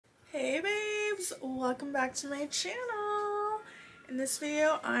loves, welcome back to my channel. In this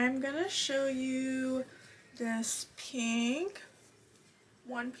video I'm gonna show you this pink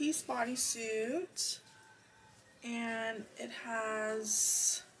one-piece bodysuit, and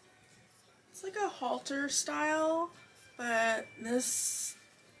it's like a halter style, but this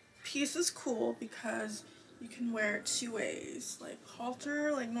piece is cool because you can wear it two ways, like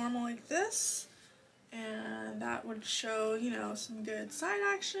halter like normal like this, and that would show, you know, some good side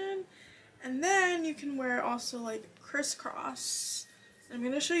action. And then you can wear also like crisscross. I'm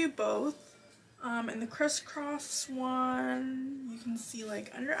going to show you both. In the crisscross one, you can see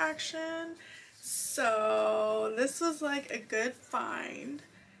like under action. So this was like a good find.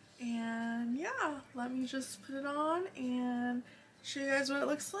 And yeah, let me just put it on and show you guys what it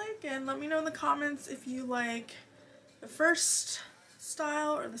looks like. And let me know in the comments if you like the first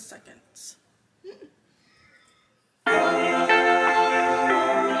style or the second.